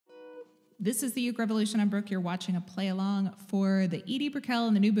This is the Uke Revolution. I'm Brooke. You're watching a play along for the Edie Brickell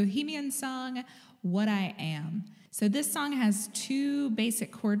and the new Bohemians song, What I Am. So this song has two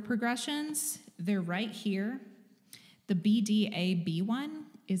basic chord progressions. They're right here. The B, D, A, B one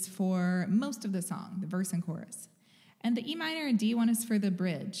is for most of the song, the verse and chorus. And the E minor and D one is for the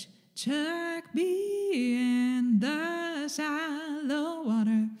bridge. Chuck me in the shallow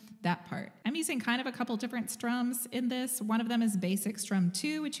water. That part. I'm using kind of a couple different strums in this. One of them is basic strum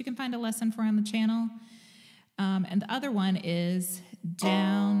 2, which you can find a lesson for on the channel. And the other one is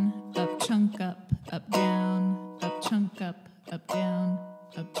down, up, chunk, up, down, up, chunk, up, down,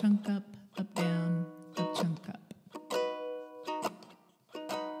 up, chunk, up, down, up, chunk, up.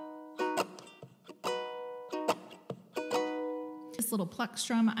 This little pluck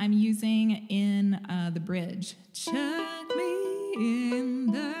strum I'm using in the bridge. Chuck me in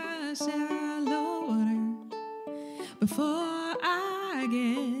the shallow water before I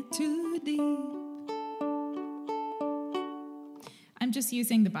get too deep. I'm just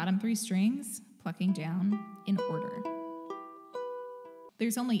using the bottom 3 strings, plucking down in order.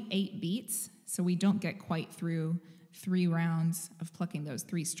 There's only 8 beats, so we don't get quite through 3 rounds of plucking those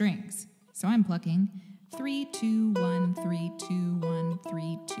 3 strings. So I'm plucking 3, 2, 1, 3, 2, 1,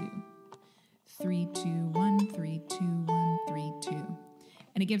 3, 2. 3, 2, 1, 3, 2, 1, 3, 2.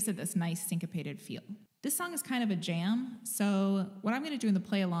 And it gives it this nice syncopated feel. This song is kind of a jam, so what I'm going to do in the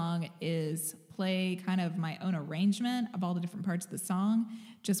play along is play kind of my own arrangement of all the different parts of the song,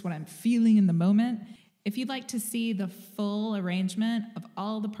 just what I'm feeling in the moment. If you'd like to see the full arrangement of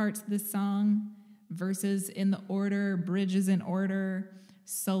all the parts of this song, verses in the order, bridges in order,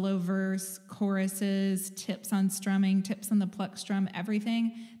 solo verse, choruses, tips on strumming, tips on the pluck strum,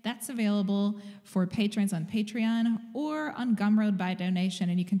 everything, that's available for patrons on Patreon or on Gumroad by donation,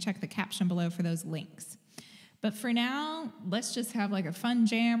 and you can check the caption below for those links. But for now, let's just have like a fun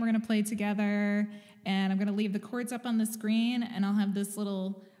jam we're going to play together, and I'm going to leave the chords up on the screen, and I'll have this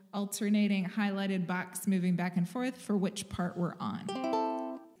little alternating highlighted box moving back and forth for which part we're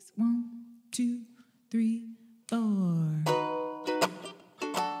on. 1, 2, 3, 4.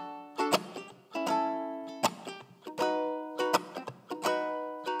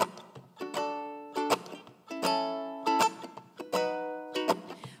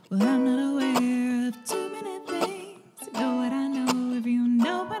 Well, I'm not aware of too many things. Know what I know if you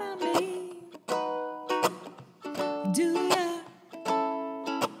know what I mean. Do ya?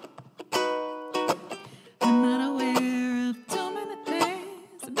 I'm not aware of too many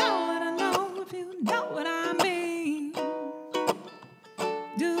things. Know what I know if you know what I mean.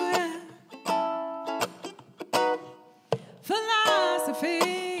 Do ya?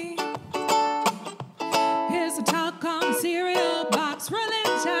 Philosophy. Here's a talk on cereal box religion.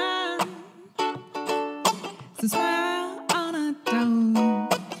 It's a smile on a dough.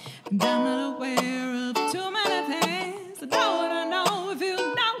 And I'm not aware of too many things. I know what I know if you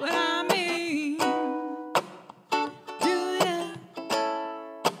know what I mean. Do ya?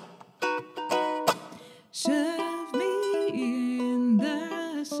 Shove me in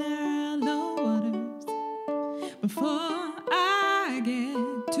the shallow waters before I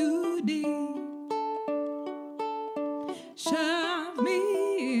get too deep. Shove me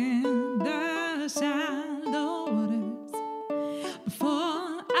in the shallow waters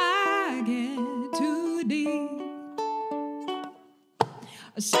before I get too deep.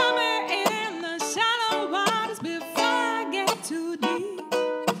 Shove me in the shallow waters before I get too deep.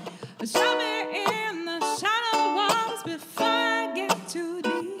 Shove me in the shallow waters before I get too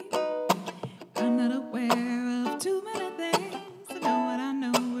deep. I'm not aware of too many things. I know what I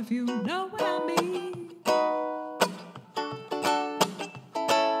know if you know what I mean.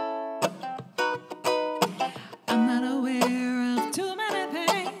 I'm not aware of too many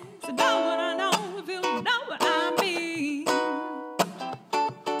things. I know what I know if you know what I mean.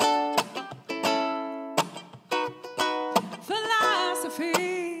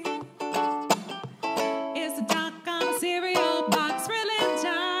 Philosophy is the talk on a cereal box.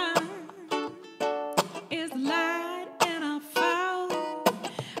 Religion is the light in a foul.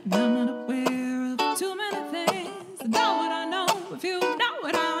 And I'm not aware of too many things. I know what I know if you know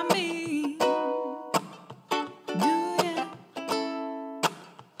what I mean. Do ya?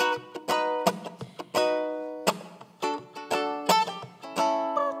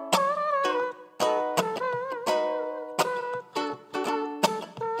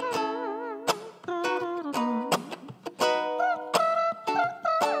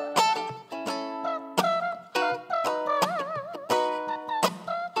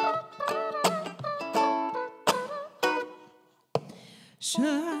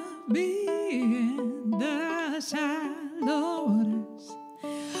 Shove me in the shallow waters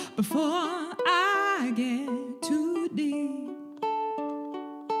before I get too deep.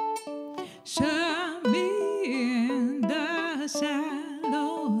 Shove me in the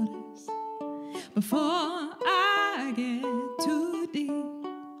shallows before I get too deep.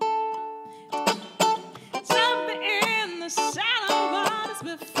 Shove me in the shallow waters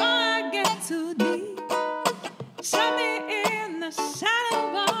before I get too deep. Shove me in the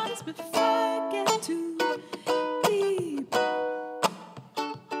shallow waters before I get too deep.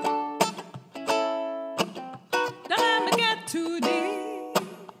 Don't let me get too deep.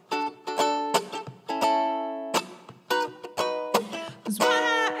 'Cause what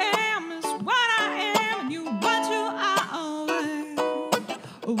I am is what I am, and you what you are always.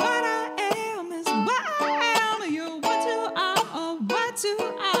 What I am is what I am, and you what you are or what you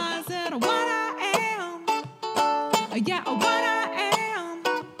are. I said what I am, yeah, what I am.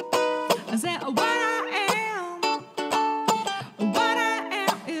 I said what I am, what I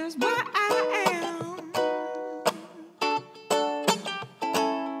am is what I am.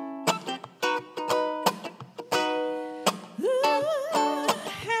 Ooh,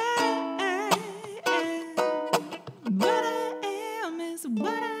 hey, hey. What I am is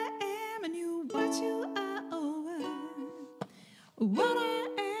what I am, and you what you